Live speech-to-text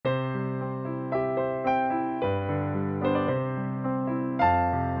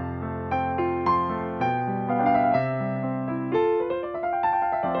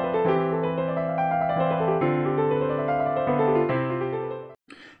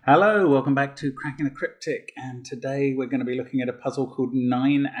Hello, welcome back to Cracking the Cryptic, and today we're going to be looking at a puzzle called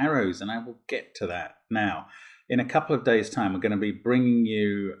 9 Arrows, and I will get to that now. In a couple of days' time, we're going to be bringing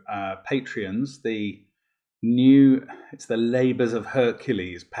you Patreons, it's the Labours of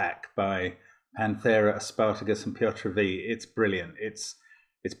Hercules pack by Panthera, Aspartagus, and Piotr V. It's brilliant. It's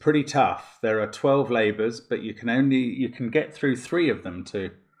pretty tough. There are 12 labours, but you can get through 3 of them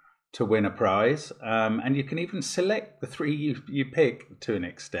to win a prize, and you can even select the 3 you pick to an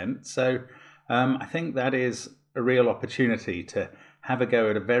extent. So I think that is a real opportunity to have a go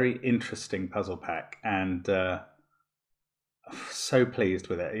at a very interesting puzzle pack, and so pleased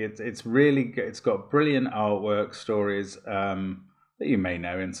with it. It's really good. It's got brilliant artwork, stories that you may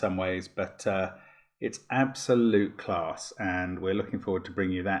know in some ways, but it's absolute class, and we're looking forward to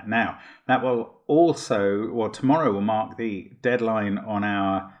bringing you that. Now, that will also, well, tomorrow will mark the deadline on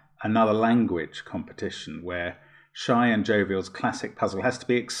our Another Language competition, where Shy and Jovial's classic puzzle has to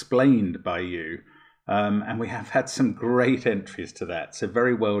be explained by you, and we have had some great entries to that, so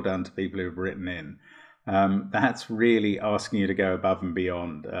very well done to people who've written in. That's really asking you to go above and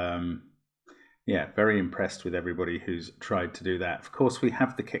beyond. Yeah, very impressed with everybody who's tried to do that. Of course, we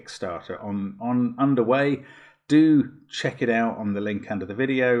have the Kickstarter on underway. Do check it out on the link under the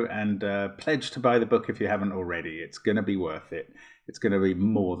video, and pledge to buy the book if you haven't already. It's going to be worth it. It's going to be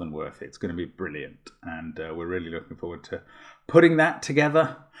more than worth it. It's going to be brilliant, and we're really looking forward to putting that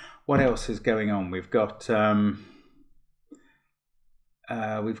together. What else is going on? We've got the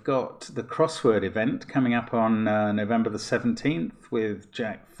crossword event coming up on November the 17th with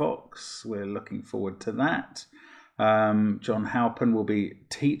Jack Fox. We're looking forward to that. John Halpin will be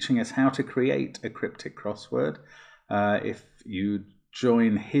teaching us how to create a cryptic crossword. If you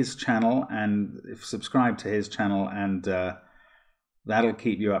join his channel and subscribe to his channel, and that'll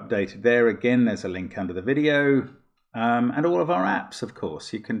keep you updated there. Again, there's a link under the video, and all of our apps, of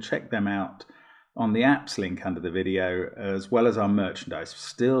course. You can check them out on the apps link under the video, as well as our merchandise.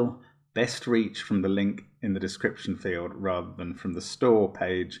 Still best reach from the link in the description field rather than from the store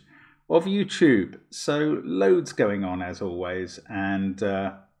page of YouTube. So loads going on as always, and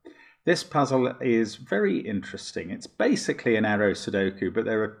this puzzle is very interesting. It's basically an arrow Sudoku, but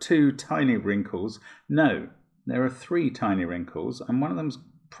there are 2 tiny wrinkles. No, there are 3 tiny wrinkles, and one of them's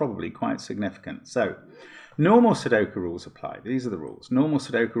probably quite significant. So normal Sudoku rules apply. These are the rules. Normal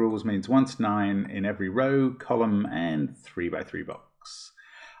Sudoku rules means 1 to 9 in every row, column, and 3 by 3 box.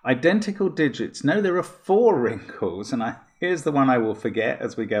 Identical digits. No, there are 4 wrinkles, and here's the one I will forget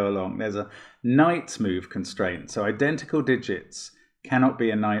as we go along. There's a knight's move constraint. So identical digits cannot be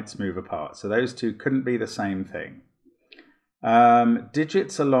a knight's move apart. So those 2 couldn't be the same thing.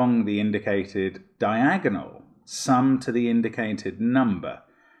 Digits along the indicated diagonal sum to the indicated number.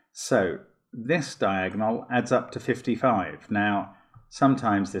 So this diagonal adds up to 55. Now,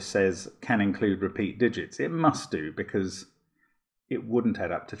 sometimes this says can include repeat digits. It must do, because it wouldn't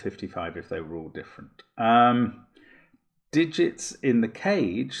add up to 55 if they were all different. Digits in the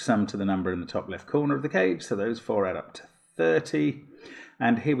cage sum to the number in the top left corner of the cage, so those 4 add up to 30.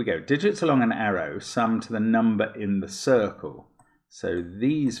 And here we go. Digits along an arrow sum to the number in the circle. So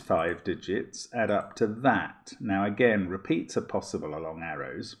these 5 digits add up to that. Now again, repeats are possible along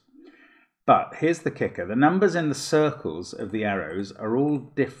arrows. But here's the kicker. The numbers in the circles of the arrows are all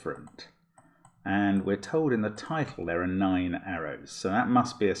different. And we're told in the title there are 9 arrows. So that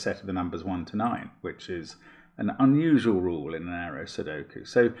must be a set of the numbers 1 to 9, which is an unusual rule in an arrow Sudoku.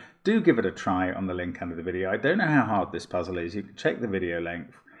 So do give it a try on the link under the video. I don't know how hard this puzzle is. You can check the video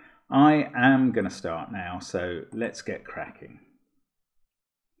length. I am going to start now, so let's get cracking.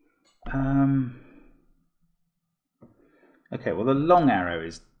 Okay, well, the long arrow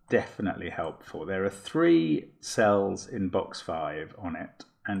is definitely helpful. There are 3 cells in box 5 on it,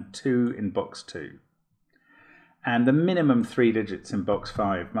 and 2 in box 2. And the minimum 3 digits in box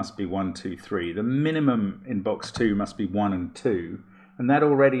 5 must be 1, 2, 3. The minimum in box 2 must be 1 and 2. And that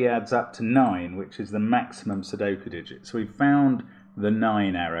already adds up to 9, which is the maximum Sudoku digit. So we found the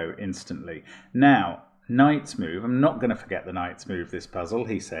 9 arrow instantly. Now, knight's move. I'm not going to forget the knight's move this puzzle,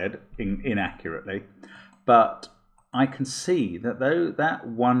 he said, inaccurately. But I can see that though that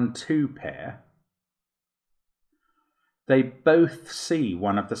 1-2 pair, they both see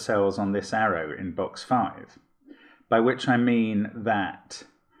one of the cells on this arrow in box 5. By which I mean that,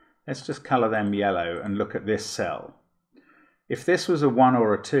 let's just colour them yellow and look at this cell. If this was a 1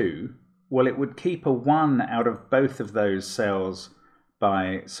 or a 2, well, it would keep a 1 out of both of those cells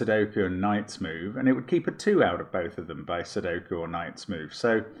by Sudoku and knight's move, and it would keep a 2 out of both of them by Sudoku or knight's move.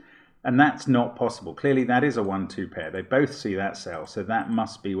 So, and that's not possible. Clearly that is a 1-2 pair. They both see that cell, so that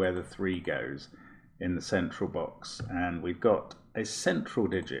must be where the 3 goes in the central box. And we've got a central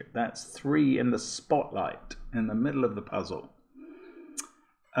digit. That's 3 in the spotlight, in the middle of the puzzle.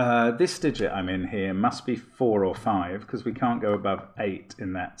 This digit I'm in here must be 4 or 5, because we can't go above 8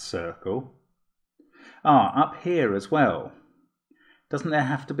 in that circle. Up here as well. Doesn't there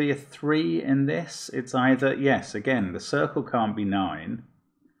have to be a 3 in this? It's either, yes, again, the circle can't be 9.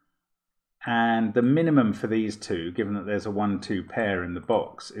 And the minimum for these two, given that there's a 1-2 pair in the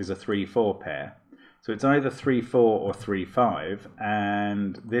box, is a 3-4 pair. So it's either 3-4 or 3-5,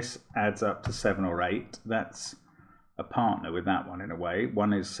 and this adds up to 7 or 8. That's a partner with that one in a way.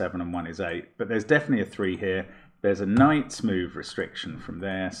 One is 7 and one is 8, but there's definitely a 3 here. There's a knight's move restriction from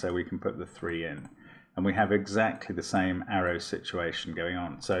there, so we can put the 3 in. And we have exactly the same arrow situation going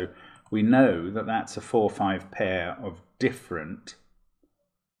on. So we know that that's a 4-5 pair of different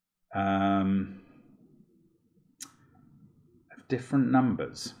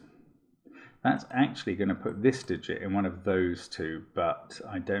numbers. That's actually going to put this digit in one of those two, but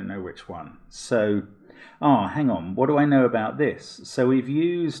I don't know which one. So, hang on, what do I know about this? So we've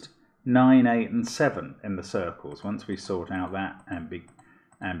used 9, 8 and 7 in the circles once we sort out that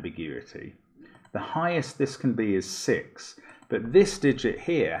ambiguity. The highest this can be is 6, but this digit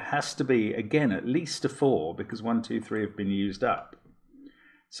here has to be, again, at least a 4, because 1, 2, 3 have been used up.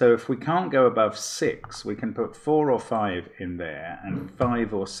 So if we can't go above 6, we can put 4 or 5 in there and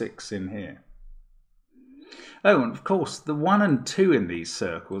 5 or 6 in here. Oh, and of course, the 1 and 2 in these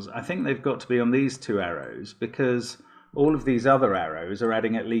circles, I think they've got to be on these 2 arrows, because all of these other arrows are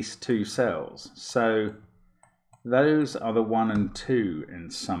adding at least 2 cells. So those are the 1 and 2 in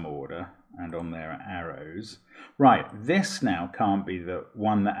some order, and on their arrows. Right, this now can't be the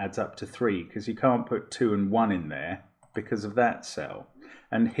one that adds up to 3, because you can't put 2 and 1 in there because of that cell.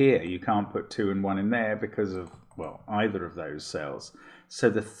 And here you can't put 2 and 1 in there because of, well, either of those cells. So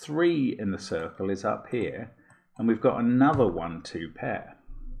the 3 in the circle is up here, and we've got another 1-2 pair.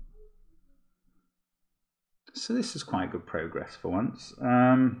 So this is quite good progress for once.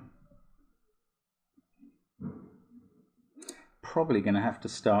 Probably going to have to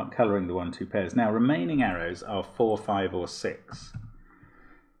start colouring the 1-2 pairs. Now, remaining arrows are 4, 5 or 6.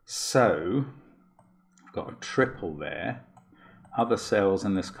 So I've got a triple there. Other cells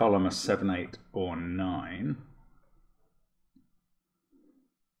in this column are 7, 8 or 9.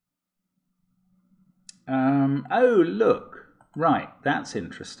 Oh, look. Right, that's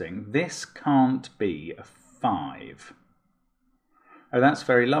interesting. This can't be a 5. Oh, that's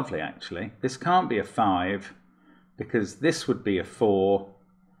very lovely, actually. This can't be a 5 because this would be a 4,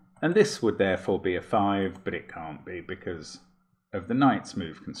 and this would therefore be a 5, but it can't be because of the knight's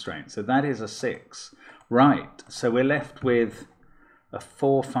move constraint. So that is a 6. Right, so we're left with a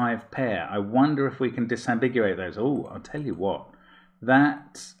 4-5 pair. I wonder if we can disambiguate those. Oh, I'll tell you what.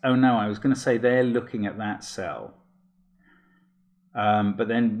 That, oh no, I was going to say they're looking at that cell. But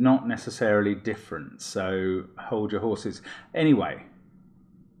they're not necessarily different, so hold your horses. Anyway,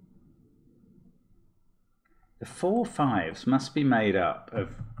 the 4 5s must be made up of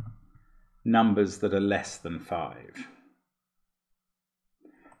numbers that are less than 5.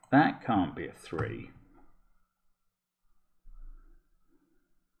 That can't be a 3.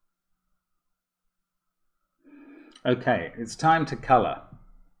 Okay, it's time to colour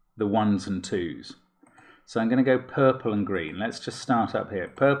the 1s and 2s. So I'm going to go purple and green. Let's just start up here.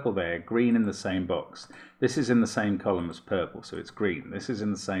 Purple there, green in the same box. This is in the same column as purple, so it's green. This is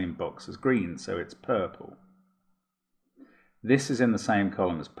in the same box as green, so it's purple. This is in the same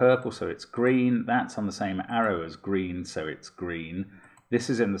column as purple, so it's green. That's on the same arrow as green, so it's green.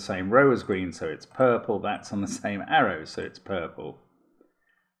 This is in the same row as green, so it's purple. That's on the same arrow, so it's purple.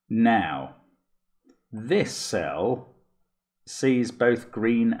 Now, this cell sees both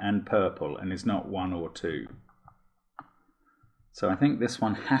green and purple and is not 1 or 2. So I think this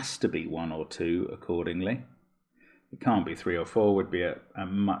one has to be 1 or 2 accordingly. It can't be 3 or 4, would be at a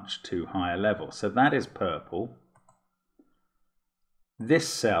much too high a level. So that is purple. This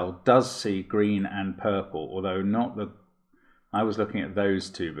cell does see green and purple, although not the... I was looking at those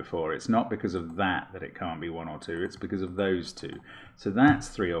two before. It's not because of that it can't be 1 or 2. It's because of those two. So that's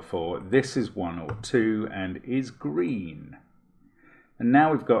 3 or 4. This is 1 or 2 and is green. And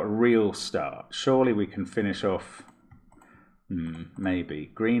now we've got a real start. Surely we can finish off...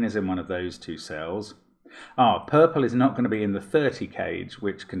 maybe. Green is in one of those two cells. Purple is not going to be in the 30 cage,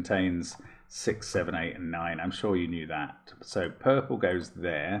 which contains 6, 7, 8 and 9. I'm sure you knew that. So purple goes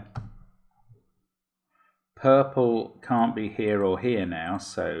there. Purple can't be here or here now,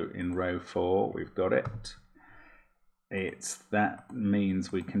 so in row 4 we've got it. That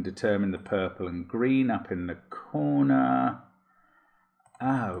means we can determine the purple and green up in the corner.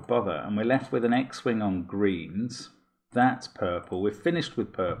 Oh, bother. And we're left with an X-wing on greens. That's purple. We're finished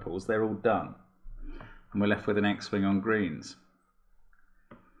with purples. They're all done. And we're left with an X-wing on greens.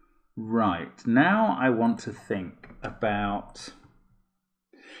 Right, now I want to think about...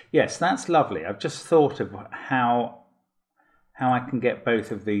 Yes, that's lovely. I've just thought of how I can get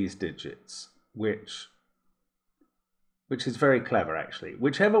both of these digits, which is very clever, actually.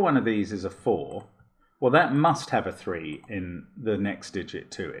 Whichever one of these is a 4, well, that must have a 3 in the next digit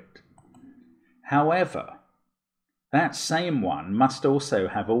to it. However, that same one must also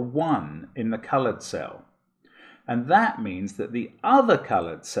have a 1 in the coloured cell. And that means that the other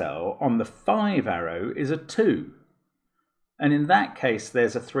coloured cell on the 5 arrow is a 2. And in that case,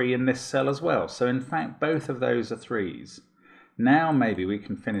 there's a 3 in this cell as well. So in fact, both of those are 3s. Now maybe we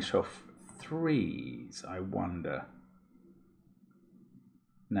can finish off 3s, I wonder.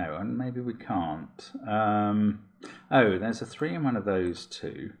 No, and maybe we can't. Oh, there's a 3 in one of those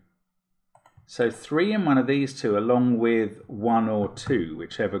two. So 3 in one of these two, along with 1 or 2,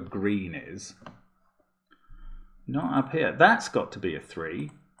 whichever green is. Not up here. That's got to be a 3.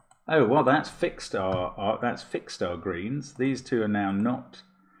 Oh, well, that's fixed our greens. These two are now not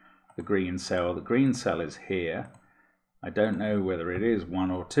the green cell. The green cell is here. I don't know whether it is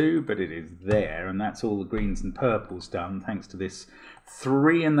 1 or 2, but it is there, and that's all the greens and purples done, thanks to this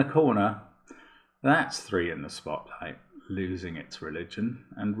 3 in the corner. That's 3 in the spotlight, losing its religion,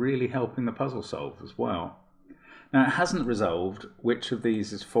 and really helping the puzzle solve as well. Now, it hasn't resolved which of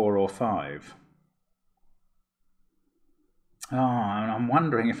these is 4 or 5. Oh, and I'm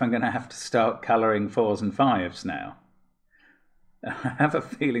wondering if I'm going to have to start colouring 4s and 5s now. I have a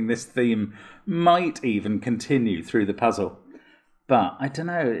feeling this theme might even continue through the puzzle. But I don't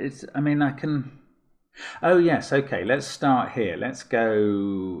know. I can... Oh, yes, okay, let's start here. Let's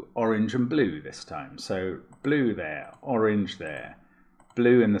go orange and blue this time. So blue there, orange there,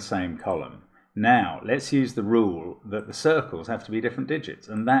 blue in the same column. Now, let's use the rule that the circles have to be different digits,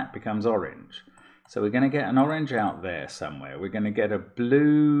 and that becomes orange. So we're going to get an orange out there somewhere. We're going to get a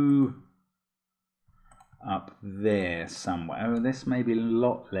blue up there somewhere. Oh, this may be a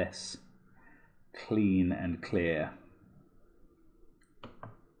lot less clean and clear.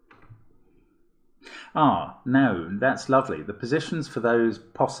 Ah, no, that's lovely. The positions for those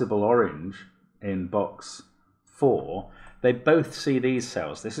possible orange in box 4, they both see these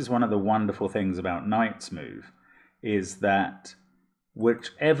cells. This is one of the wonderful things about Knight's Move, is that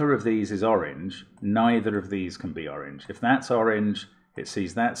whichever of these is orange, neither of these can be orange. If that's orange, it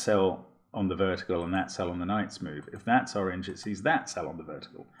sees that cell on the vertical and that cell on the Knight's Move. If that's orange, it sees that cell on the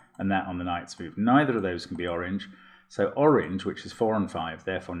vertical and that on the Knight's Move. Neither of those can be orange. So orange, which is 4 and 5,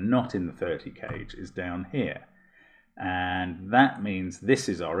 therefore not in the 30 cage, is down here. And that means this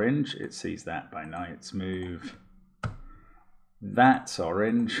is orange. It sees that by Knight's Move. That's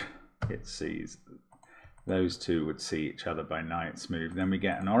orange. It sees... Those two would see each other by Knight's Move. Then we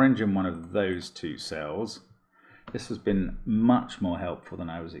get an orange in one of those two cells. This has been much more helpful than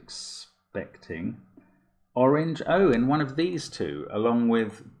I was expecting. Orange, oh, in one of these two, along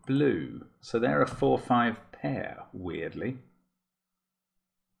with blue. So they're a 4-5 pair, weirdly.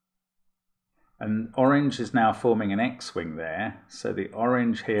 And orange is now forming an X-wing there. So the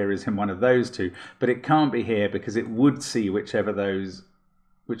orange here is in one of those two. But it can't be here because it would see whichever of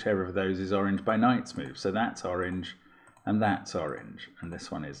those is orange by Knight's Move. So that's orange and that's orange. And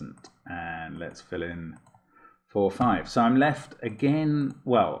this one isn't. And let's fill in 4, 5. So I'm left again,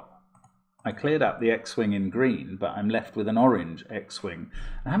 well, I cleared up the X-wing in green, but I'm left with an orange X-wing.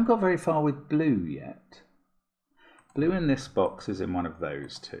 I haven't got very far with blue yet. Blue in this box is in one of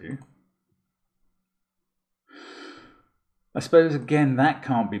those two. I suppose, again, that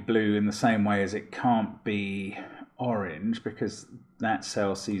can't be blue in the same way as it can't be orange, because that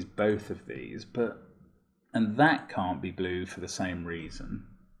cell sees both of these, and that can't be blue for the same reason.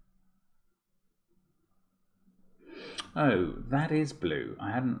 Oh, that is blue.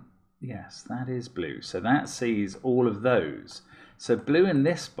 Yes, that is blue. So that sees all of those. So blue in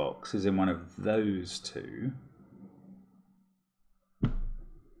this box is in one of those two.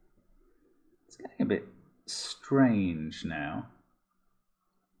 It's getting a bit strange now.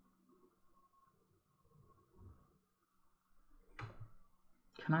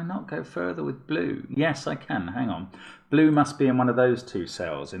 Can I not go further with blue? Yes, I can. Hang on. Blue must be in one of those two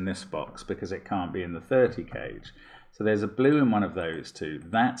cells in this box because it can't be in the 30 cage. So there's a blue in one of those two.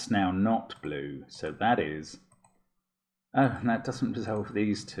 That's now not blue. So that is... Oh, and that doesn't resolve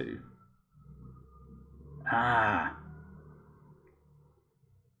these two. Ah.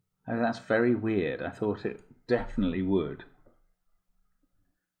 Oh, that's very weird. I thought it definitely would.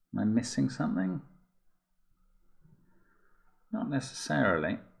 Am I missing something? Not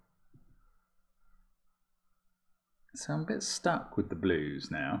necessarily. So I'm a bit stuck with the blues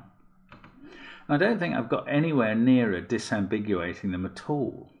now. I don't think I've got anywhere nearer disambiguating them at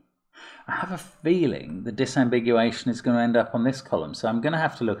all. I have a feeling the disambiguation is going to end up on this column, so I'm going to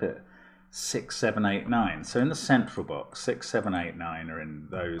have to look at 6, 7, 8, 9. So in the central box, 6, 7, 8, 9 are in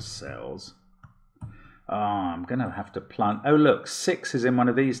those cells. Oh, I'm going to have to plunge. Oh, look, 6 is in one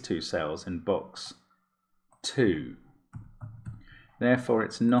of these two cells in box 2. Therefore,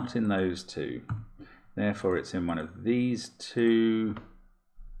 it's not in those two. Therefore, it's in one of these two.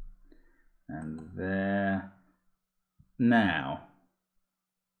 And there. Now,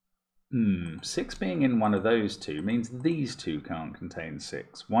 6 being in one of those two means these two can't contain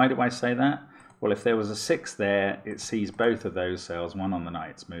 6. Why do I say that? Well, if there was a 6 there, it sees both of those cells, one on the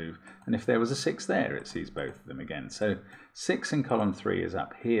knight's move. And if there was a 6 there, it sees both of them again. So 6 in column 3 is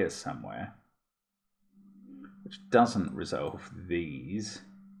up here somewhere, which doesn't resolve these.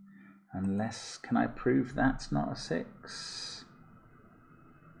 Unless, can I prove that's not a 6?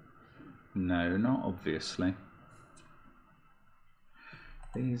 No, not obviously.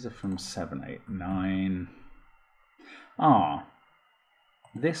 These are from 7, 8, 9. Ah,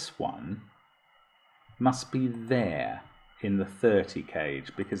 this one must be there in the 30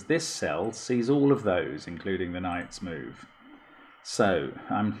 cage, because this cell sees all of those, including the knight's move. So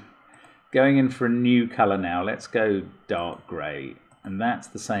I'm going in for a new colour now. Let's go dark grey. And that's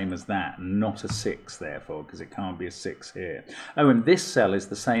the same as that, not a 6 therefore, because it can't be a 6 here. Oh, and this cell is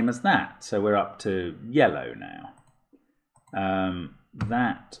the same as that, so we're up to yellow now.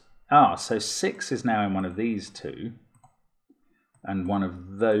 So 6 is now in one of these two, and one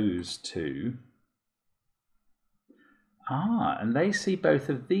of those two. And they see both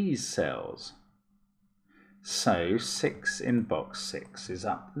of these cells. So 6 in box 6 is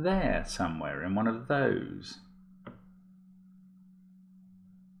up there somewhere in one of those.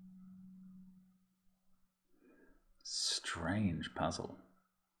 Strange puzzle.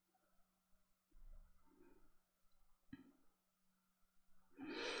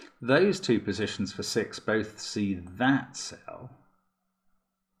 Those two positions for 6 both see that cell.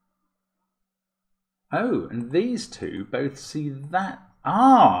 Oh, and these two both see that.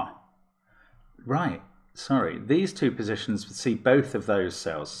 Right. Sorry. These two positions see both of those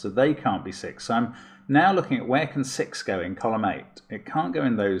cells, so they can't be 6. So I'm now looking at where can 6 go in column 8. It can't go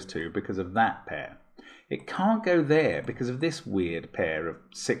in those two because of that pair. It can't go there because of this weird pair of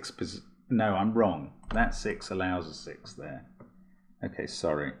 6 positions. No, I'm wrong. That 6 allows a 6 there. Okay,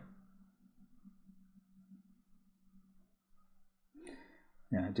 sorry.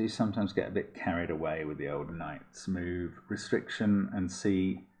 Yeah, I do sometimes get a bit carried away with the old knight's move restriction and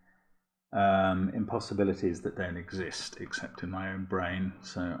see impossibilities that don't exist except in my own brain.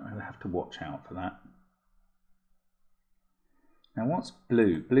 So I have to watch out for that. Now what's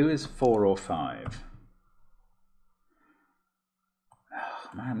blue? Blue is 4 or 5. Oh,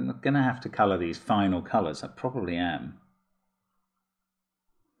 man, I'm going to have to colour these final colours. I probably am.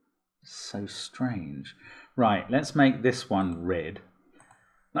 So strange. Right, let's make this one red.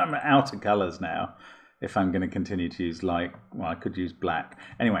 I'm out of colours now. If I'm going to continue to use light, well, I could use black.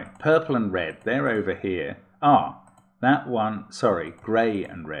 Anyway, purple and red, they're over here. That one, sorry, grey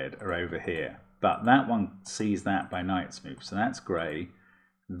and red are over here. But that one sees that by knight's move. So that's grey,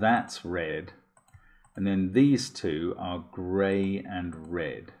 that's red. And then these two are grey and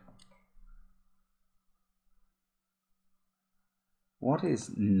red. What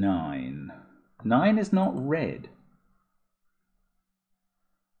is 9? 9 is not red.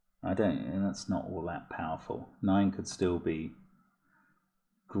 That's not all that powerful. 9 could still be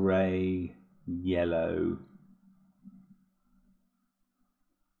grey, yellow,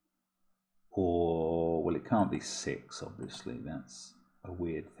 or, well, it can't be 6, obviously. That's a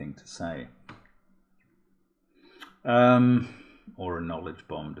weird thing to say. Or a knowledge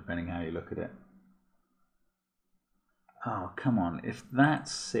bomb, depending how you look at it. Oh, come on. If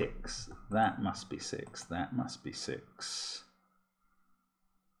that's 6, that must be 6. That must be 6.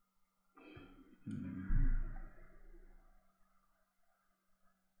 I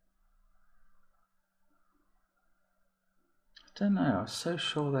don't know. I was so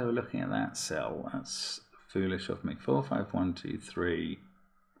sure they were looking at that cell. That's foolish of me. 4, 5, 1, 2, 3.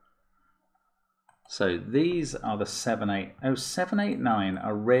 So these are the 7, 8. Oh, 7, 8, 9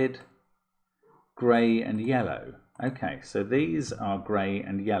 are red, grey, and yellow. Okay, so these are grey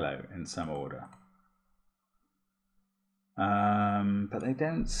and yellow in some order. But they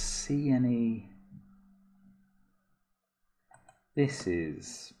don't see any. This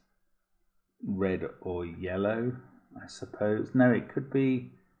is red or yellow, I suppose. No, it could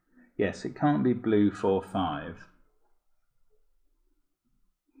be. Yes, it can't be blue 4, 5.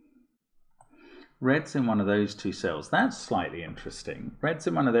 Red's in one of those two cells. That's slightly interesting. Red's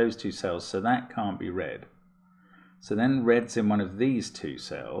in one of those two cells, so that can't be red. So then red's in one of these two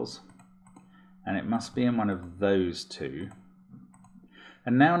cells, and it must be in one of those two.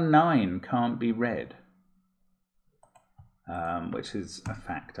 And now 9 can't be red, which is a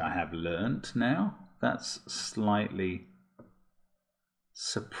fact I have learnt now. That's slightly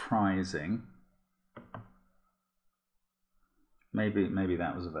surprising. Maybe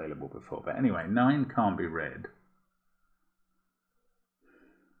that was available before, but anyway, 9 can't be red.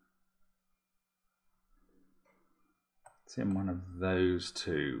 It's in one of those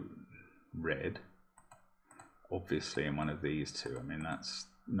two red. Obviously in one of these two. I mean, that's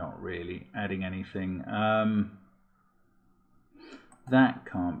not really adding anything. That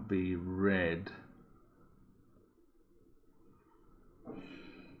can't be red.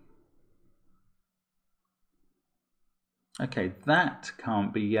 Okay, that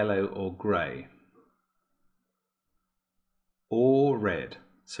can't be yellow or grey. Or red.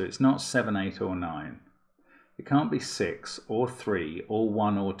 So it's not 7, 8 or 9. It can't be 6 or 3 or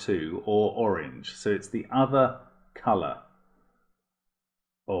 1 or 2 or orange. So it's the other colour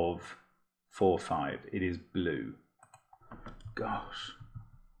of 4, 5. It is blue. Gosh.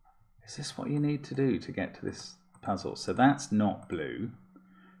 Is this what you need to do to get to this puzzle? So that's not blue.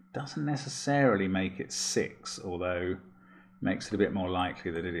 Doesn't necessarily make it 6, although makes it a bit more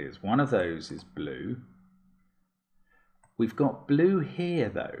likely that it is. One of those is blue. We've got blue here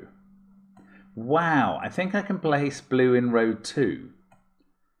though. Wow, I think I can place blue in row 2,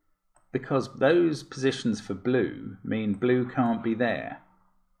 because those positions for blue mean blue can't be there.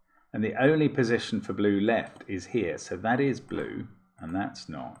 And the only position for blue left is here, so that is blue, and that's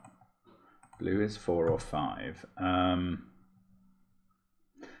not. Blue is 4 or 5.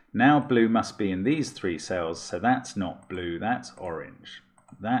 Now blue must be in these 3 cells, so that's not blue, that's orange.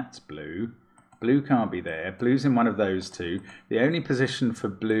 That's blue. Blue can't be there. Blue's in one of those two. The only position for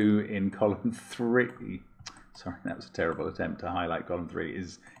blue in column 3, sorry, that was a terrible attempt to highlight column 3,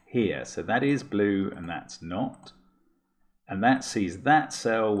 is here. So that is blue and that's not. And that sees that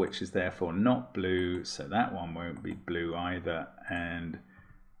cell, which is therefore not blue, so that one won't be blue either. And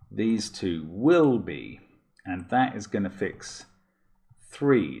these two will be, and that is going to fix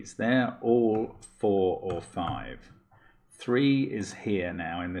 3s. They're all 4 or 5. 3 is here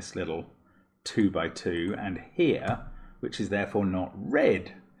now in this little 2 by 2, and here, which is therefore not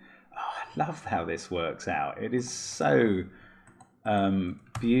red. Oh, I love how this works out. It is so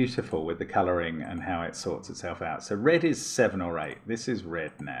beautiful with the colouring and how it sorts itself out. So red is 7 or 8. This is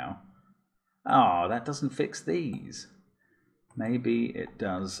red now. Oh, that doesn't fix these. Maybe it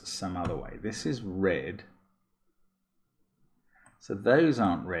does some other way. This is red. So those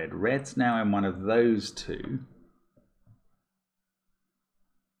aren't red. Red's now in one of those two.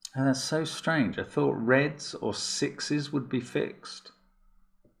 And that's so strange. I thought reds or 6s would be fixed.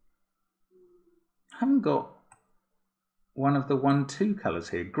 I haven't got one of the 1, 2 colours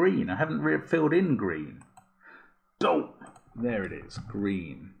here. Green. I haven't filled in green. Oh, there it is.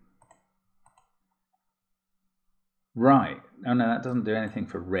 Green. Right. Oh no, that doesn't do anything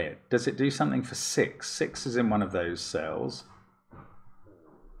for red. Does it do something for 6? 6 is in one of those cells.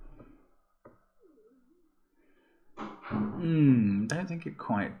 Don't think it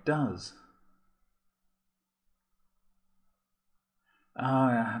quite does. Oh,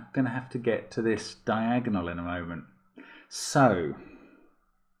 I'm going to have to get to this diagonal in a moment. So,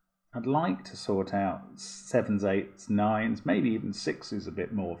 I'd like to sort out 7s, 8s, 9s, maybe even 6s a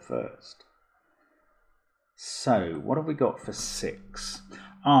bit more first. So, what have we got for 6?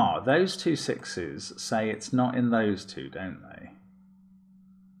 Ah, those 2 6s say it's not in those two, don't they?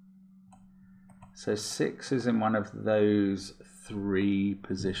 So 6 is in one of those 3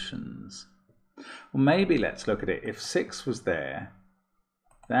 positions. Well, maybe let's look at it. If 6 was there,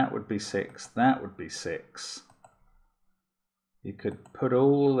 that would be 6, that would be 6. You could put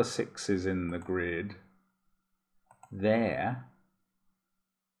all the 6s in the grid. There,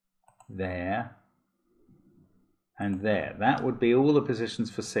 there, and there. That would be all the positions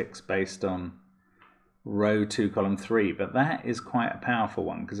for 6 based on row 2, column 3, but that is quite a powerful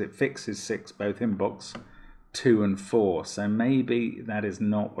one because it fixes 6 both in box 2 and 4, so maybe that is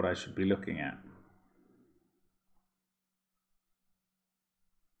not what I should be looking at.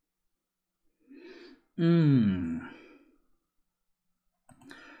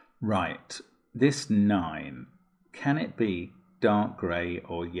 Right, this 9, can it be dark grey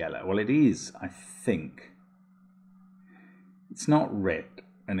or yellow? Well, it is, I think. It's not red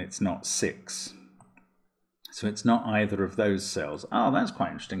and it's not 6. So it's not either of those cells. Oh, that's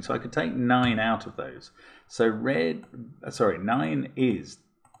quite interesting. So I could take 9 out of those. So 9 is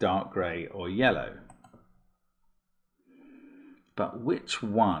dark grey or yellow. But which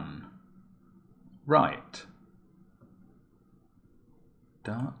one? Right.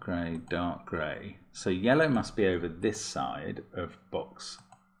 Dark grey, dark grey. So yellow must be over this side of box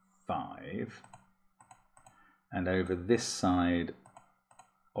 5 and over this side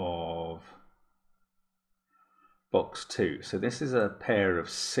of box 2. So this is a pair of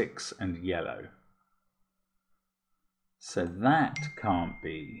 6 and yellow. So that can't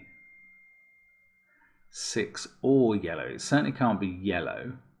be 6 or yellow. It certainly can't be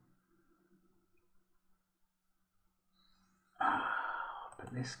yellow.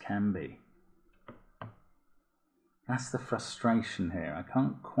 But this can be. That's the frustration here. I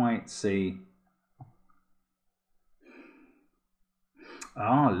can't quite see.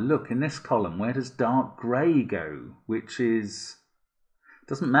 Ah, look, in this column, where does dark grey go? Which is,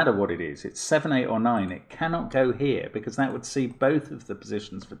 doesn't matter what it is. It's 7, 8 or 9. It cannot go here because that would see both of the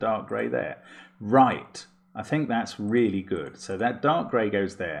positions for dark grey there. Right. I think that's really good. So that dark grey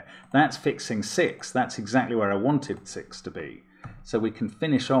goes there. That's fixing 6. That's exactly where I wanted 6 to be. So we can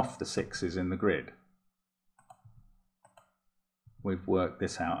finish off the 6s in the grid. We've worked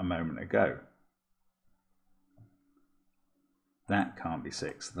this out a moment ago. That can't be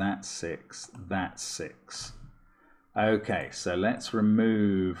 6. That's 6. That's 6. Okay, so let's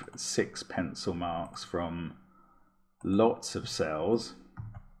remove 6 pencil marks from lots of cells.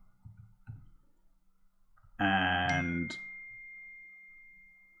 And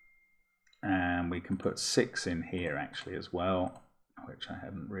we can put 6 in here actually as well, which I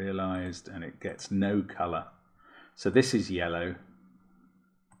hadn't realized, and it gets no color. So this is yellow.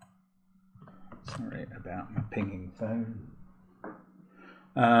 Sorry about my pinging phone.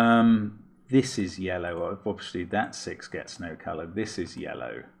 This is yellow. Obviously that 6 gets no color. This is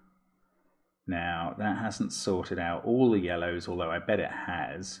yellow. Now that hasn't sorted out all the yellows, although I bet it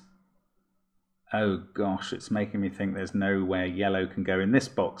has. Oh gosh, it's making me think there's nowhere yellow can go in this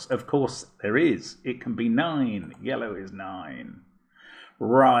box. Of course there is. It can be 9. Yellow is 9.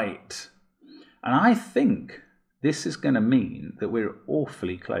 Right. And I think this is going to mean that we're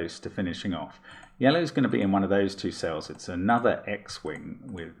awfully close to finishing off. Yellow's going to be in one of those 2 cells. It's another X-wing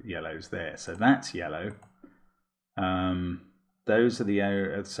with yellows there. So that's yellow. Those are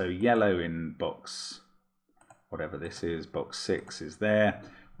the, so yellow in box, whatever this is, box 6 is there.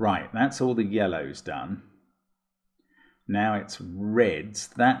 Right, that's all the yellows done. Now it's reds.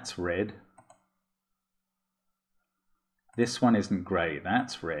 That's red. This one isn't grey.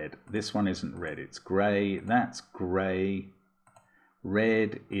 That's red. This one isn't red. It's grey. That's grey.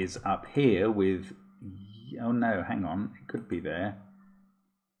 Red is up here with... Oh no, hang on. It could be there.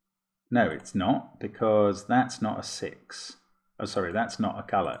 No, it's not, because that's not a 6. Oh, sorry, that's not a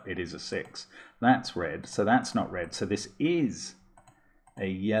colour. It is a 6. That's red, so that's not red. So this is a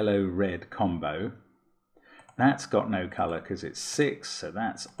yellow-red combo. That's got no colour because it's 6, so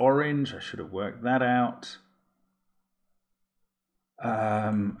that's orange. I should have worked that out.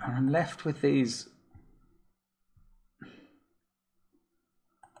 And I'm left with these.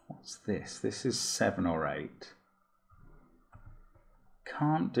 What's this? This is 7 or 8.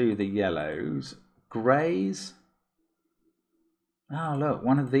 Can't do the yellows. Greys. Oh, look,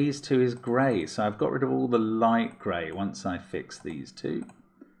 one of these 2 is grey. So I've got rid of all the light grey once I fix these 2.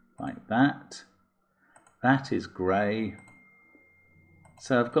 Like that. That is grey.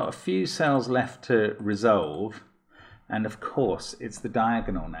 So I've got a few cells left to resolve. And of course, it's the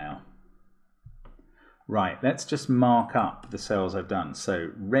diagonal now. Right, let's just mark up the cells I've done.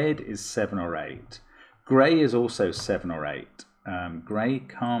 So red is 7 or 8. Grey is also 7 or 8. Grey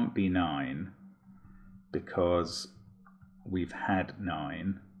can't be 9 because we've had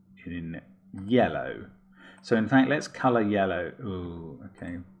 9 in yellow. So in fact, let's colour yellow. Oh,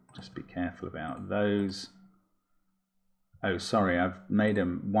 okay, just be careful about those. Oh, sorry, I've made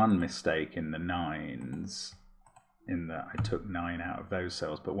one mistake in the 9s, in that I took 9 out of those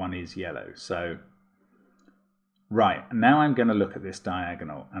cells, but 1 is yellow. So, right, now I'm going to look at this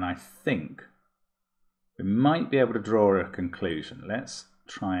diagonal, and I think we might be able to draw a conclusion. Let's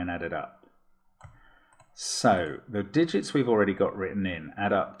try and add it up. So the digits we've already got written in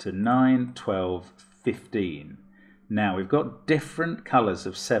add up to 9, 12, 15. Now we've got different colours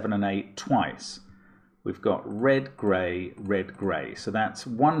of 7 and 8 twice. We've got red, grey, red, grey. So that's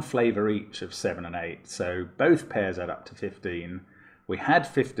one flavour each of 7 and 8. So both pairs add up to 15. We had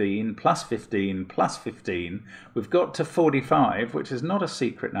 15 plus 15 plus 15. We've got to 45, which is not a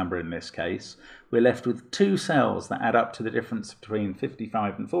secret number in this case. We're left with 2 cells that add up to the difference between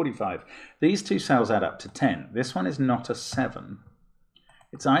 55 and 45. These 2 cells add up to 10. This one is not a 7.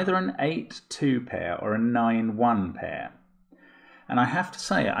 It's either an 8-2 pair or a 9-1 pair. And I have to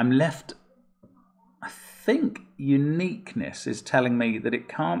say, I'm left, I think uniqueness is telling me that it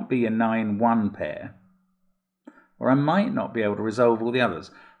can't be a 9-1 pair, or I might not be able to resolve all the others.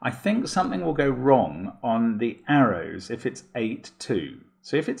 I think something will go wrong on the arrows if it's 8-2.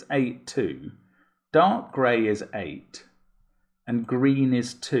 So if it's 8-2, dark grey is 8 and green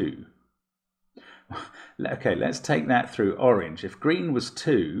is 2. Okay, let's take that through orange. If green was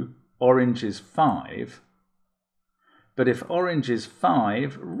 2, orange is 5. But if orange is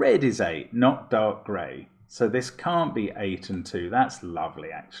 5, red is 8, not dark grey. So this can't be 8 and 2. That's lovely,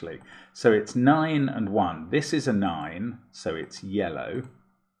 actually. So it's 9 and 1. This is a 9, so it's yellow.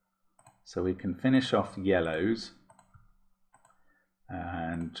 So we can finish off yellows.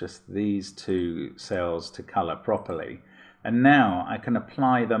 And just these two cells to colour properly. And now I can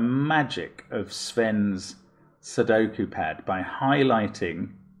apply the magic of Sven's Sudoku pad by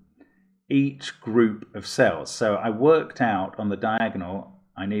highlighting each group of cells. So I worked out on the diagonal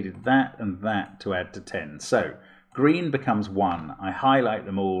I needed that and that to add to 10. So green becomes 1. I highlight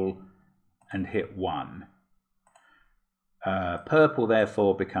them all and hit 1. Purple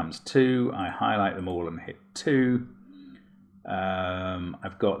therefore becomes 2. I highlight them all and hit 2.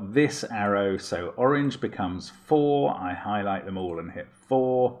 I've got this arrow, so orange becomes 4. I highlight them all and hit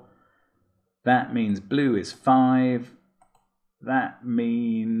 4. That means blue is 5. That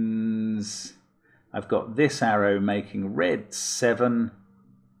means I've got this arrow making red 7.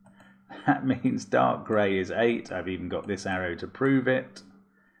 That means dark grey is 8. I've even got this arrow to prove it.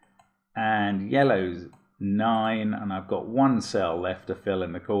 And yellow's 9. And I've got one cell left to fill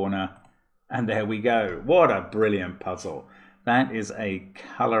in the corner. And there we go. What a brilliant puzzle. That is a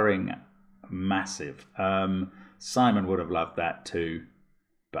colouring massive. Simon would have loved that too,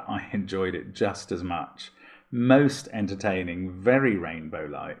 but I enjoyed it just as much. Most entertaining, very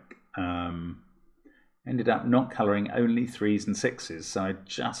rainbow-like. Ended up not colouring only 3s and 6s, so I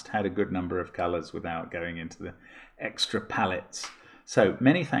just had a good number of colours without going into the extra palettes. So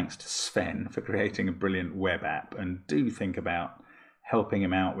many thanks to Sven for creating a brilliant web app, and do think about helping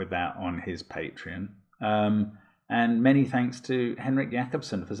him out with that on his Patreon. And many thanks to Henrik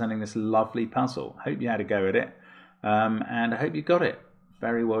Jakobsen for sending this lovely puzzle. Hope you had a go at it, and I hope you got it.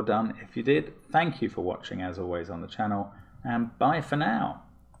 Very well done if you did. Thank you for watching as always on the channel, and bye for now.